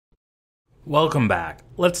Welcome back.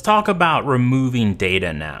 Let's talk about removing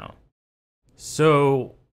data now.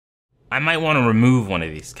 So I might want to remove one of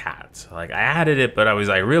these cats. Like I added it, but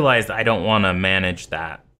I realized I don't want to manage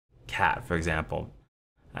that cat, for example.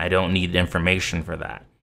 I don't need information for that.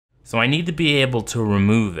 So I need to be able to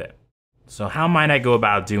remove it. So how might I go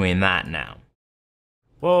about doing that now?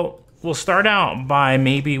 Well, we'll start out by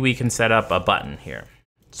maybe we can set up a button here.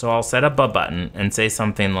 So I'll set up a button and say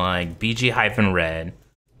something like bg-red,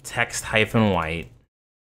 text-white,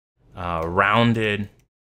 rounded.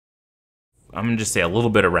 I'm gonna just say a little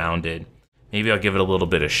bit of rounded. Maybe I'll give it a little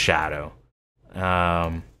bit of shadow.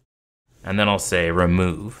 And then I'll say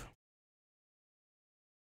remove.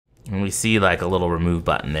 And we see like a little remove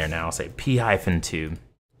button there now. I'll say p-2,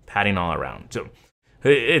 padding all around. So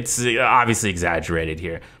it's obviously exaggerated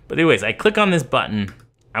here. But anyways, I click on this button.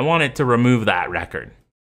 I want it to remove that record.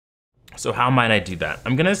 So how might I do that?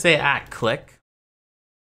 I'm gonna say @click.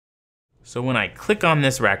 So when I click on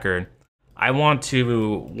this record, what do I want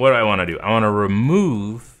to do? I want to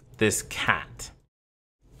remove this cat.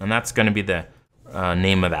 And that's going to be the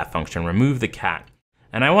name of that function, remove the cat.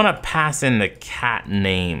 And I want to pass in the cat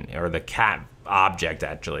name, or the cat object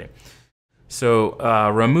actually.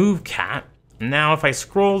 So remove cat. Now if I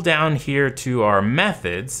scroll down here to our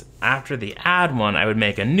methods, after the add one, I would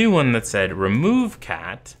make a new one that said remove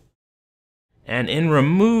cat. And in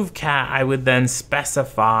remove cat, I would then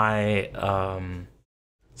specify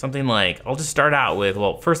something like, I'll just start out with,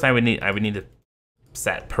 well, first I would need to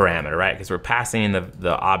set parameter, right? Because we're passing in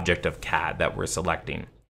the object of cat that we're selecting.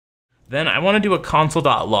 Then I want to do a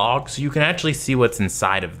console.log so you can actually see what's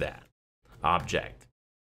inside of that object.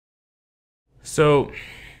 So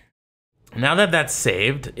now that that's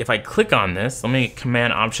saved, if I click on this, let me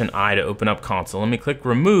Command Option I to open up console. Let me click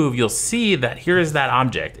remove. You'll see that here is that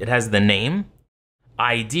object. It has the name,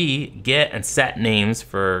 ID, get, and set names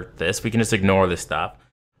for this. We can just ignore this stuff.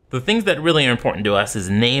 The things that really are important to us is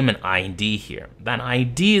name and ID here. That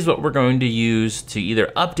ID is what we're going to use to either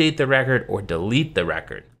update the record or delete the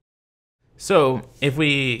record. So if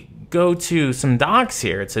we go to some docs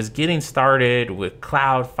here, it says getting started with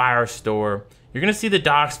Cloud Firestore. You're gonna see the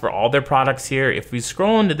docs for all their products here. If we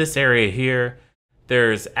scroll into this area here,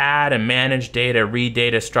 there's add and manage data, read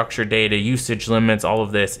data, structure data, usage limits, all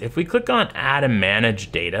of this. If we click on add and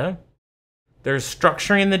manage data, there's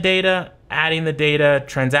structuring the data, adding the data,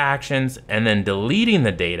 transactions, and then deleting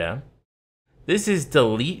the data. This is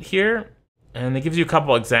delete here, and it gives you a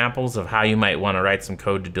couple examples of how you might want to write some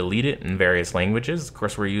code to delete it in various languages. Of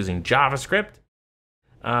course, we're using JavaScript.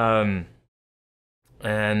 And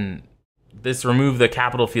this remove the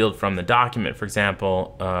capital field from the document, for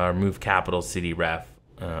example, remove capital city ref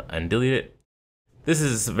and delete it. This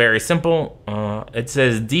is very simple. It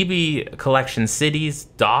says DB collection cities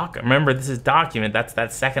doc. Remember, this is document. That's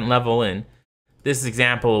that second level in. This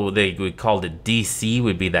example, they would call it DC,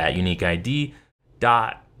 would be that unique ID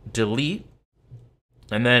dot delete.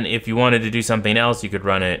 And then if you wanted to do something else, you could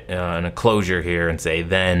run it in a closure here and say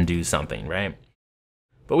then do something, right?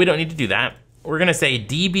 But we don't need to do that. We're gonna say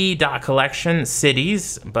db.collection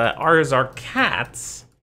cities, but ours are cats.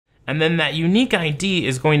 And then that unique ID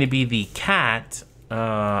is going to be the cat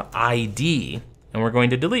ID, and we're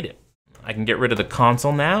going to delete it. I can get rid of the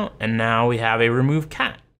console now, and now we have a remove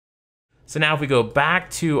cat. So now if we go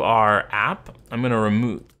back to our app, I'm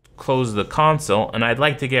gonna close the console, and I'd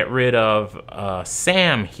like to get rid of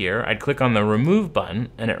Sam here. I'd click on the remove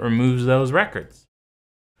button, and it removes those records.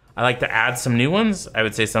 I like to add some new ones. I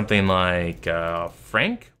would say something like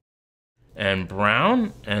Frank and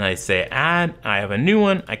Brown, and I say add. I have a new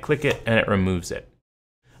one. I click it, and it removes it.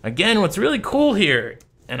 Again, what's really cool here,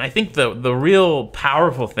 and I think the real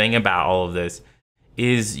powerful thing about all of this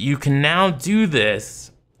is you can now do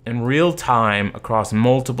this in real time across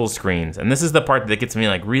multiple screens. And this is the part that gets me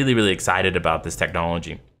like really, really excited about this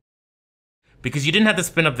technology. Because you didn't have to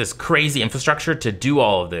spin up this crazy infrastructure to do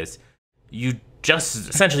all of this. You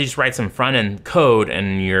essentially just write some front-end code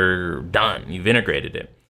and you're done. You've integrated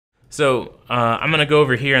it. So I'm gonna go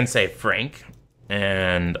over here and say Frank,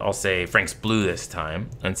 and I'll say Frank's blue this time,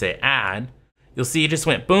 and say add. You'll see it just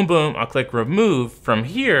went boom, boom. I'll click remove from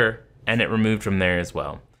here, and it removed from there as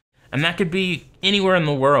well. And that could be anywhere in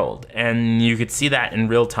the world, and you could see that in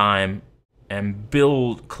real time and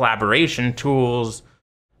build collaboration tools,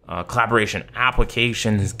 collaboration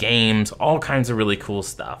applications, games, all kinds of really cool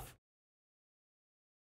stuff.